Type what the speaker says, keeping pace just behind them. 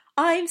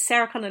I'm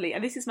Sarah Connolly,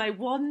 and this is my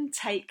one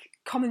take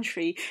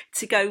commentary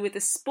to go with the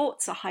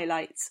sports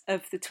highlights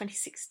of the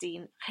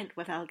 2016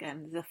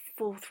 Gent-Wevelgem, the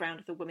fourth round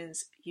of the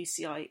Women's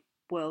UCI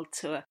World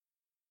Tour.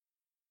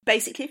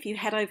 Basically, if you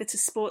head over to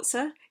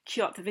Sportsa,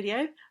 cue up the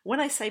video. When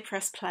I say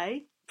press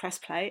play,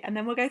 and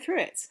then we'll go through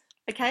it.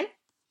 Okay?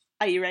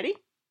 Are you ready?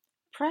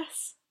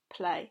 Press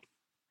play.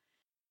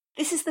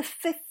 This is the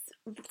fifth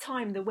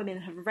time the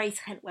women have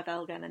raced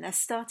Gent-Wevelgem, and they're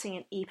starting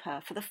in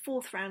Ypres for the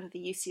fourth round of the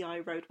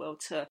UCI Road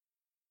World Tour.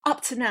 Up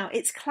to now,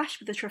 it's clashed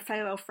with the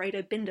Trofeo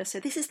Alfredo Binda,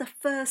 so this is the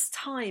first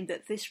time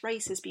that this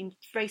race has been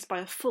raced by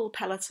a full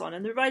peloton,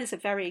 and the riders are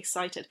very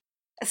excited,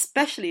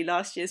 especially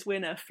last year's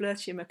winner,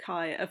 Floortje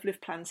Mackaij of Liv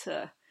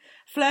Plantur.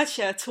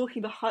 Floortje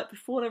talking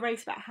before the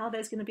race about how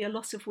there's going to be a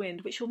lot of wind,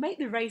 which will make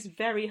the race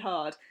very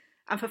hard.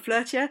 And for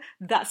Floortje,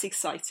 that's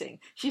exciting.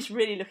 She's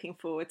really looking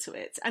forward to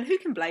it. And who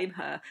can blame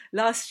her?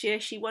 Last year,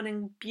 she won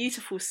in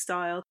beautiful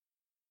style,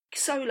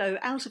 solo,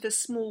 out of a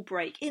small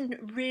break, in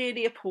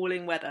really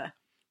appalling weather.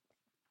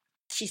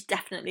 She's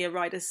definitely a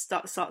rider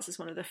starts as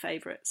one of the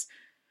favourites.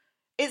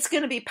 It's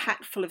going to be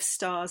packed full of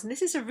stars, and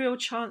this is a real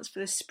chance for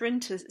the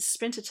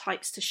sprinter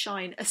types to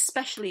shine,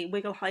 especially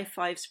Wiggle High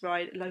Five's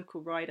local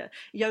rider,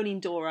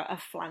 Jolien D'Hoore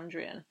of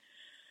Flandrian.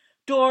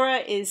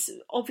 D'Hoore is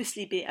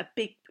obviously a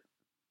big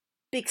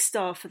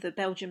star for the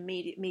Belgian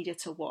media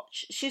to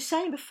watch. She was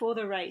saying before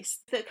the race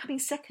that coming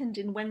second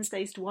in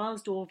Wednesday's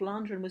Dwars d'Or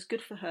Vlaanderen was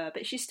good for her,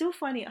 but she's still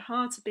finding it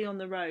hard to be on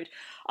the road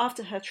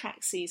after her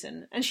track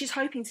season, and she's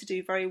hoping to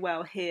do very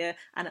well here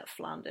and at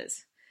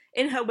Flanders.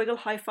 In her Wiggle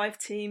High Five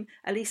team,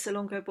 Elisa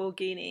Longo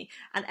Borghini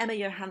and Emma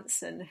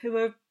Johansson, who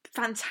are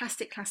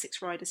fantastic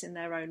classics riders in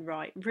their own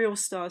right, real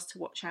stars to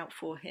watch out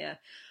for here.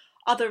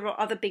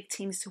 Other big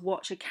teams to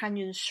watch are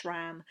Canyon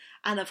SRAM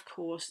and, of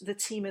course, the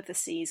team of the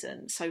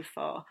season so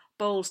far,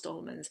 Boels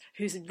Dolmans,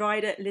 whose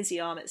rider Lizzie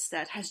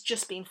Armitstead has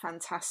just been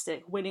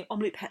fantastic, winning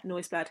Omloop Het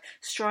Nieuwsblad,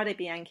 Strade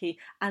Bianchi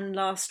and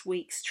last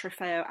week's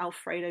Trofeo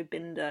Alfredo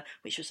Binda,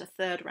 which was the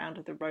third round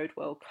of the Road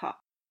World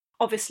Cup.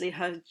 Obviously,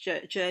 her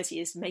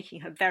jersey is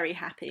making her very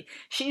happy.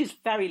 She is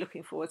very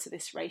looking forward to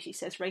this race. She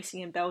says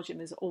racing in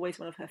Belgium is always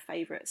one of her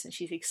favourites, and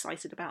she's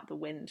excited about the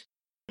wind.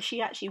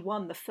 She actually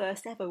won the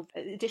first ever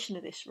edition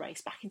of this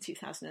race back in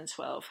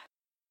 2012.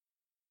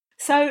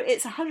 So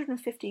it's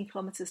 115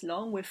 kilometres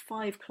long with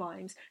 5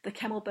 climbs, the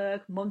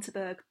Kemmelberg,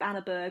 Monteberg,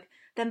 Bannerberg,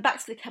 then back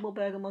to the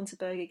Kemmelberg and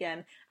Monteberg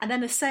again, and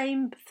then the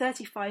same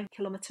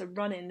 35-kilometre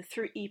run-in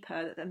through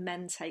Ypres that the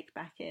men take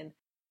back in.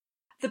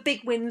 The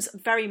big winds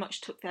very much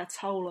took their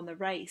toll on the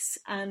race,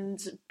 and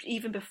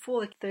even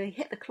before they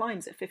hit the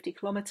climbs at 50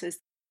 kilometres,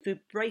 the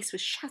race was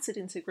shattered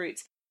into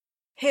groups.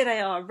 Here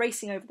they are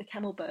racing over the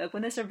Kemmelberg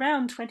when there's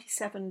around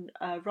 27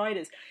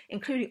 riders,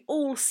 including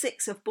all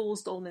 6 of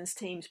Boels Dolmans'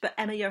 teams, but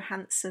Emma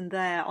Johansson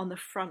there on the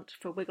front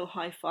for Wiggle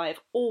High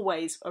Five,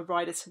 always a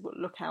rider to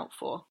look out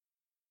for.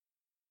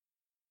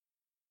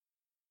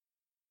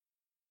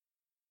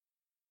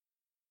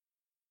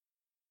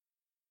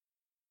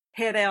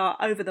 Here they are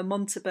over the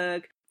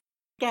Monteberg.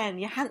 Again,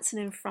 Johansson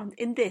in front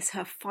in this,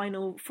 her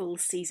final full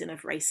season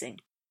of racing.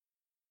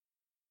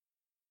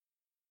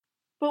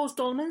 Boels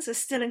Dolmans are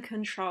still in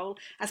control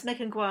as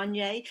Megan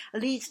Guarnier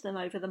leads them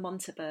over the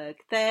Monteberg.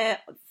 They're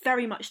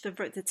very much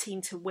the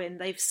team to win.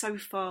 They've so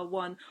far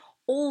won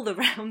all the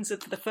rounds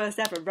of the first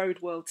ever Road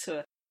World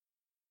Tour.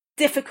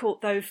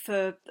 Difficult though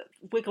for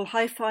Wiggle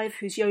High Five,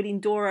 whose Jolien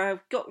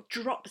D'Hoore got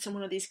dropped on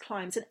one of these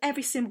climbs, and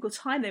every single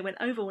time they went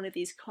over one of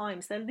these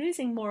climbs, they're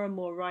losing more and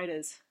more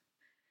riders.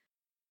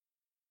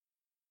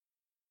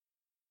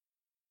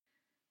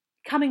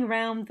 Coming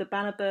round the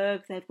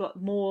Bannerberg, they've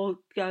got more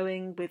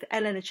going with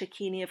Elena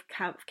Cecchini of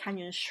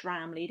Canyon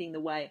SRAM leading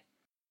the way.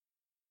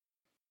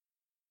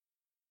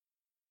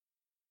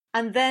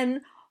 And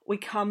then we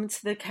come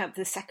to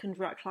the second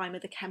climb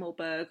of the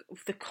Kemmelberg,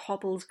 the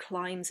cobbled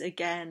climbs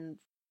again.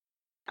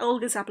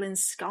 Olga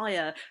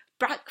Zabelinskaya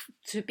back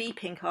to be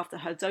pink after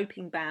her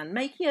doping ban,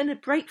 making a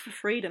break for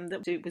freedom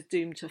that was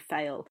doomed to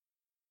fail.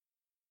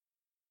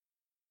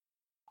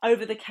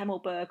 Over the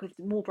Kemmelberg with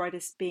more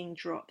riders being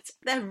dropped.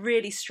 They're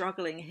really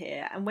struggling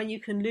here, and when you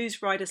can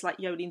lose riders like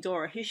Jolien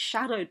D'Hoore, who's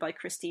shadowed by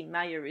Christine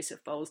Mayerus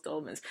of Boels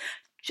Dolmans,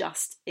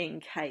 just in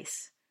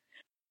case.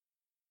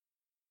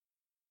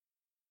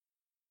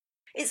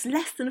 It's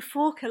less than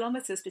 4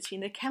 kilometres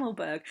between the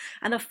Kemmelberg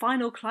and the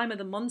final climb of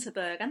the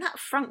Monteberg, and that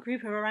front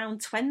group of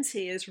around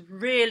 20 is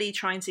really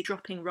trying to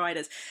dropping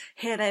riders.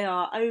 Here they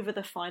are over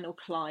the final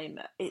climb.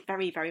 It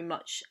very, very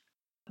much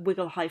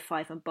Wiggle High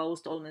Five and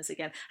Boels Dolmans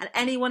again. And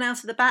anyone out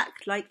of the back,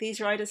 like these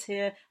riders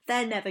here,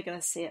 they're never going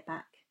to see it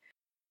back.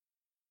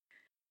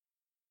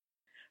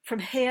 From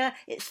here,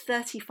 it's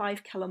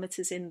 35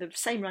 kilometres in, the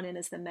same run-in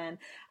as the men,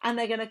 and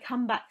they're going to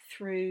come back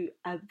through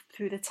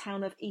the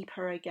town of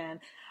Ypres again.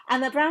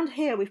 And around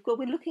here, we're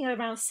looking at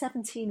around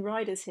 17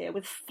 riders here,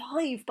 with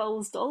 5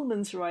 Boels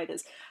Dolmans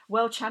riders.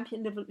 World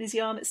champion Lizzie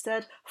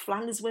Armitstead,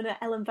 Flanders winner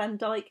Ellen van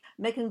Dijk,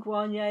 Megan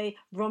Guarnier,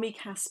 Romy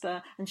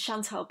Kasper, and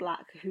Chantal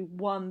Blaak, who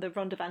won the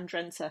Ronde van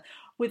Drenthe.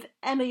 with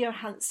Emma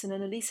Johansson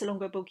and Elisa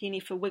Longo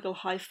Borghini for Wiggle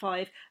High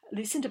Five,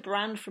 Lucinda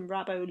Brand from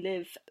Rabo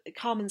Liv,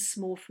 Carmen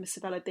Small from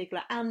Cervelo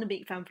Bigla, and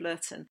Annemiek van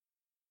Vleuten.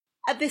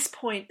 At this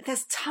point,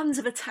 there's tons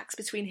of attacks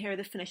between here and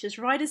the finishers.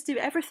 Riders do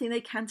everything they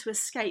can to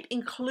escape,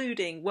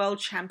 including world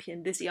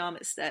champion Lizzie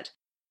Armitstead.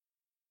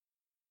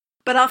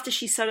 But after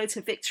she soloed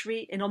to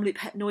victory in Omloop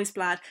Het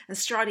Nieuwsblad and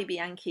Strade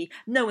Bianchi,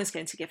 no one's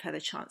going to give her the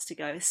chance to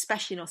go,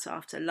 especially not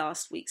after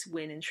last week's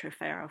win in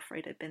Trofeo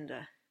Alfredo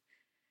Binda.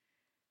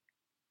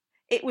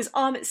 It was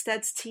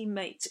Armitstead's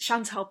teammate,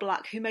 Chantal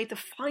Blaak, who made the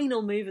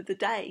final move of the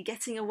day,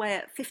 getting away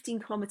at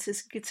 15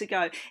 kilometres good to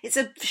go. It's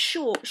a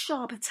short,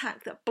 sharp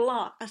attack that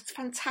Blaak, a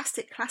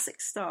fantastic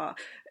classic star,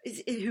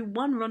 who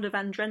won Ronde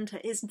van Drenthe,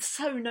 is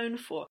so known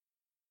for.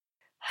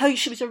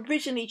 She was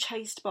originally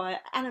chased by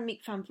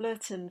Annemiek van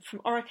Vleuten from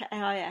Orica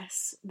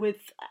AIS,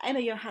 with Emma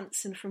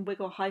Johansson from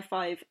Wiggle High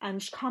Five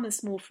and Carmen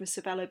Small from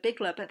Cervelo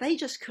Bigla, but they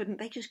just couldn't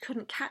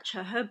catch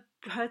her.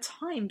 Her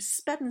time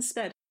sped and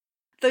sped.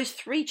 Those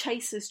three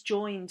chasers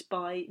joined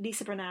by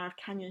Lisa Brenner of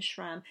Canyon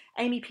SRAM,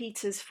 Amy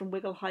Peters from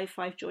Wiggle High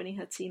Five joining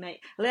her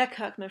teammate, Leah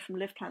Kirkman from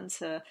Liv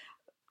Planter,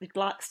 with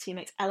Black's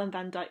teammates Ellen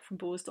van Dijk from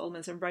Boers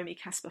Dolmans and Romy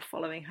Casper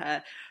following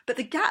her. But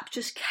the gap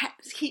just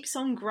keeps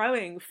on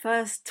growing.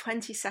 First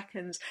 20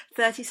 seconds,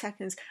 30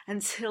 seconds,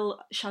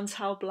 until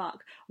Chantal Blaak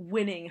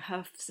winning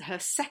her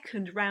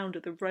second round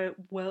of the Road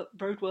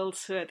World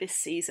Tour this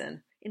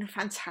season in a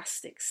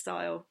fantastic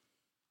style.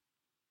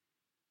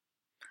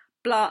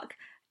 Blaak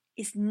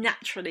is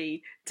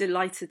naturally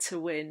delighted to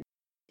win.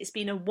 It's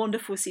been a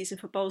wonderful season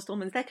for Boels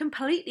Dolmans. They're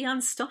completely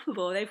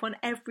unstoppable. They've won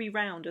every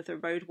round of the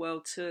Road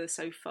World Tour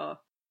so far.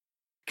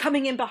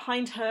 Coming in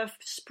behind her,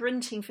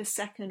 sprinting for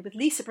second, with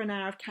Lisa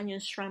Brenner of Canyon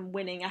SRAM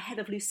winning, ahead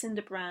of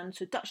Lucinda Brand,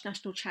 the Dutch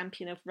national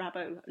champion of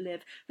Rabo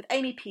Liv, with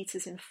Amy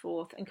Peters in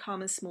fourth and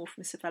Carmen Small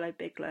from Cervelo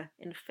Bigla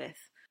in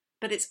fifth.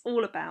 But it's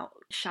all about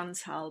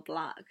Chantal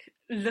Blaak,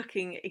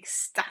 looking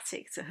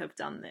ecstatic to have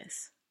done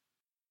this.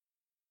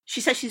 She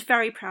says she's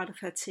very proud of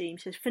her team.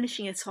 She says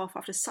finishing it off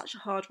after such a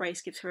hard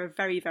race gives her a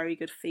very, very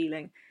good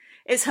feeling.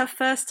 It's her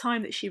first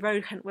time that she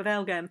rode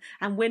Gent-Wevelgem,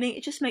 and winning,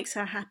 it just makes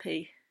her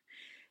happy.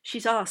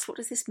 She's asked, what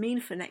does this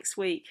mean for next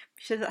week?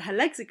 She says that her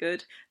legs are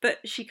good, but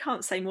she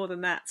can't say more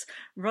than that.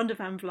 Ronde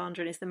van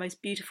Vlaanderen is the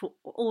most beautiful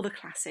of all the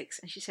classics,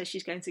 and she says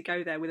she's going to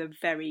go there with a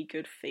very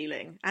good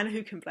feeling. And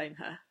who can blame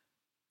her?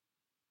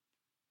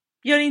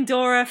 Jolien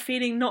D'Hoore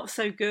feeling not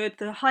so good,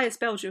 the highest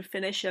Belgian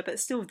finisher, but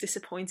still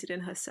disappointed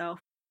in herself.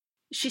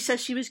 She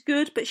says she was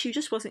good, but she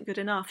just wasn't good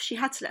enough. She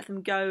had to let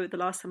them go the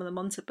last time on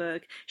the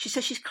Monteberg. She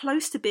says she's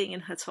close to being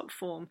in her top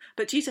form,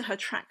 but due to her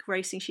track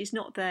racing, she's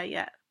not there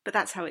yet. But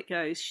that's how it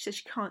goes. She says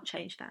she can't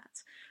change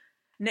that.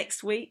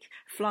 Next week,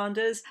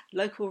 Flanders,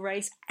 local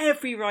race.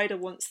 Every rider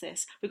wants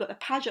this. We've got the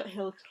Pajot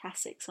Hill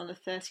Classics on the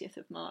 30th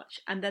of March,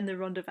 and then the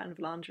Ronde van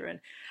Vlaanderen.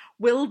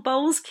 Will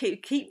Boels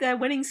keep their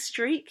winning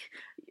streak?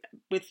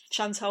 With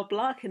Chantal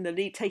Blaak in the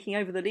lead, taking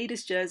over the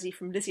leader's jersey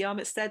from Lizzie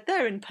Armitstead,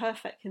 they're in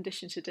perfect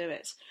condition to do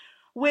it.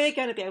 We're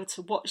going to be able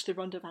to watch the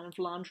Ronde van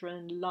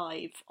Vlaanderen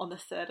live on the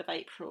 3rd of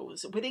April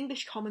with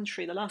English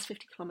commentary, the last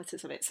 50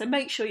 kilometres of it. So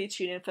make sure you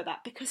tune in for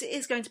that, because it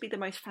is going to be the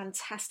most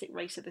fantastic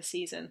race of the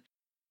season.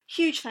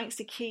 Huge thanks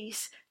to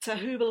Kees, to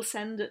Hubel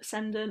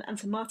Senden and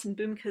to Martin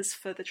Boomkes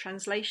for the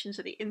translations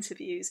of the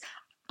interviews.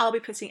 I'll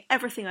be putting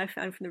everything I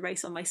found from the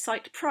race on my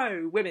site,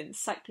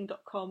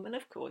 prowomenscycling.com, and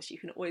of course you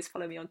can always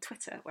follow me on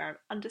Twitter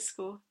where I'm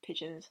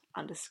 _pigeons_.